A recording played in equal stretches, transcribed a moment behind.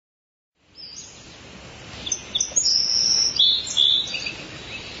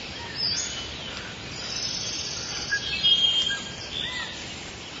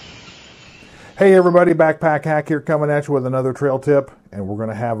Hey everybody, Backpack Hack here coming at you with another trail tip, and we're going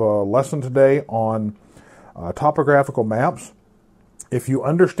to have a lesson today on topographical maps. If you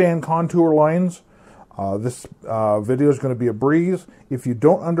understand contour lines, this video is going to be a breeze. If you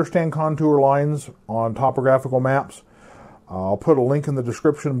don't understand contour lines on topographical maps, I'll put a link in the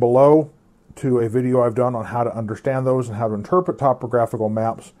description below to a video I've done on how to understand those and how to interpret topographical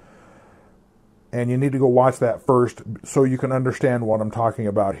maps. And you need to go watch that first so you can understand what I'm talking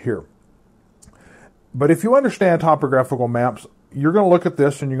about here. But if you understand topographical maps, you're going to look at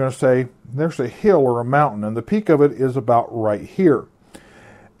this and you're going to say, there's a hill or a mountain, and the peak of it is about right here.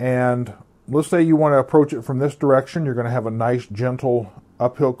 And let's say you want to approach it from this direction. You're going to have a nice, gentle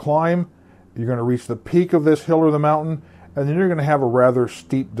uphill climb. You're going to reach the peak of this hill or the mountain, and then you're going to have a rather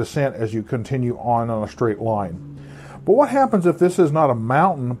steep descent as you continue on a straight line. But what happens if this is not a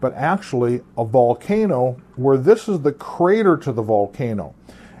mountain, but actually a volcano, where this is the crater to the volcano?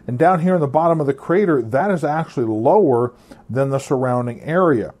 And down here in the bottom of the crater, that is actually lower than the surrounding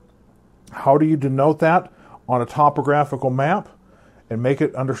area. How do you denote that on a topographical map and make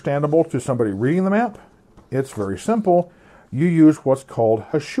it understandable to somebody reading the map? It's very simple. You use what's called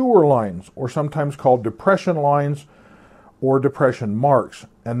Hachure lines, or sometimes called depression lines or depression marks.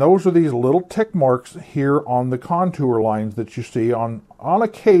 And those are these little tick marks here on the contour lines that you see on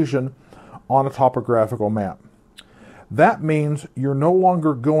occasion on a topographical map. That means you're no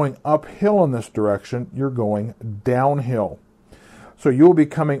longer going uphill in this direction, you're going downhill. So you'll be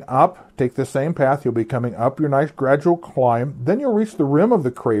coming up, take the same path, you'll be coming up your nice gradual climb, then you'll reach the rim of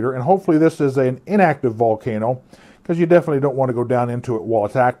the crater, and hopefully this is an inactive volcano, because you definitely don't want to go down into it while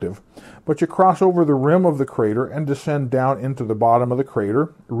it's active. But you cross over the rim of the crater and descend down into the bottom of the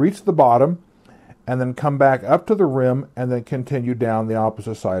crater, reach the bottom, and then come back up to the rim, and then continue down the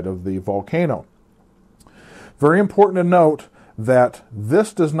opposite side of the volcano. Very important to note that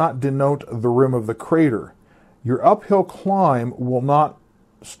this does not denote the rim of the crater. Your uphill climb will not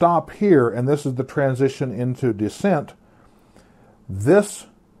stop here, and this is the transition into descent. This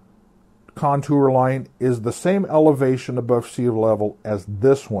contour line is the same elevation above sea level as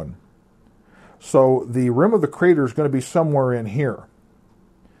this one. So the rim of the crater is going to be somewhere in here.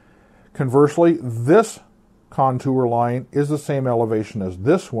 Conversely, this contour line is the same elevation as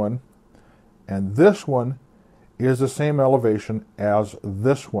this one, and this one is the same elevation as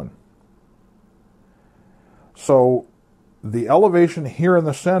this one. So the elevation here in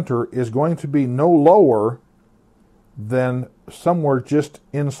the center is going to be no lower than somewhere just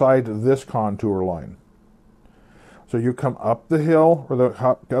inside this contour line. So you come up the hill, or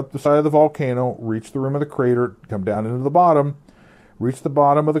up the side of the volcano, reach the rim of the crater, come down into the bottom, reach the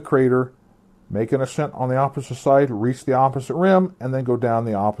bottom of the crater, make an ascent on the opposite side, reach the opposite rim, and then go down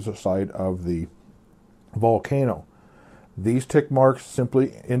the opposite side of the volcano. These tick marks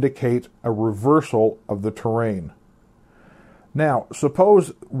simply indicate a reversal of the terrain. Now,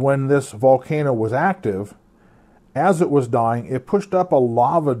 suppose when this volcano was active, as it was dying, it pushed up a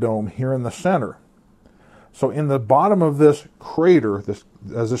lava dome here in the center. So in the bottom of this crater,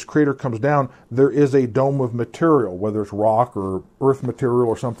 as this crater comes down, there is a dome of material, whether it's rock or earth material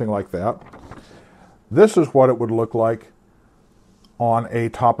or something like that. This is what it would look like on a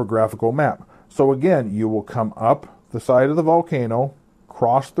topographical map. So again, you will come up the side of the volcano,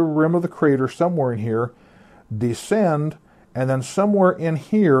 cross the rim of the crater somewhere in here, descend, and then somewhere in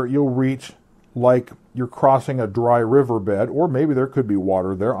here you'll reach like you're crossing a dry riverbed, or maybe there could be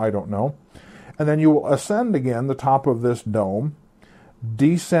water there, I don't know. And then you will ascend again the top of this dome,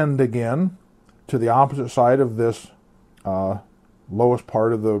 descend again to the opposite side of this lowest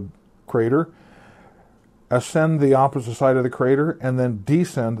part of the crater, ascend the opposite side of the crater, and then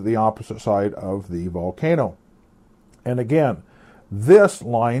descend the opposite side of the volcano. And again, this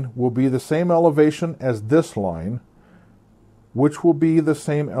line will be the same elevation as this line, which will be the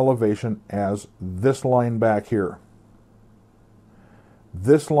same elevation as this line back here.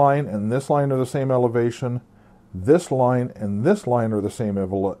 This line and this line are the same elevation. This line and this line are the same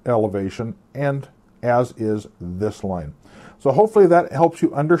elevation, and as is this line. So hopefully that helps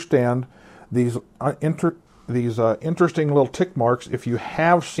you understand these interesting little tick marks. If you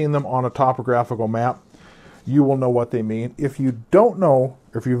have seen them on a topographical map, you will know what they mean. If you don't know,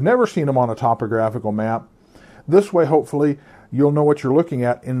 if you've never seen them on a topographical map, this way hopefully you'll know what you're looking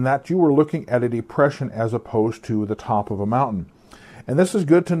at, in that you were looking at a depression as opposed to the top of a mountain. And this is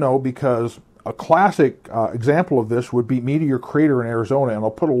good to know because a classic example of this would be Meteor Crater in Arizona, and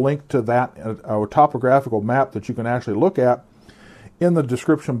I'll put a link to that, a topographical map that you can actually look at in the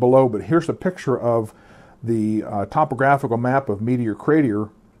description below. But here's a picture of the topographical map of Meteor Crater,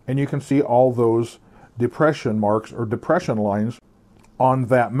 and you can see all those depression marks or depression lines on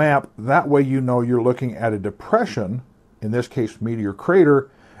that map. That way you know you're looking at a depression, in this case Meteor Crater,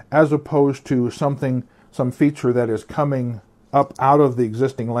 as opposed to some feature that is coming up out of the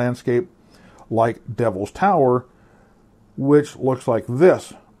existing landscape, like Devil's Tower, which looks like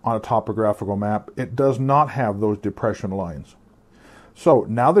this on a topographical map. It does not have those depression lines. So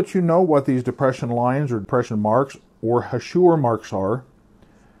now that you know what these depression lines or depression marks or Hachure marks are,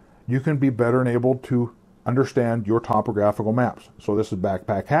 you can be better and able to understand your topographical maps. So this is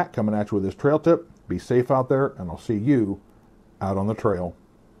Backpack Hack coming at you with this trail tip. Be safe out there, and I'll see you out on the trail.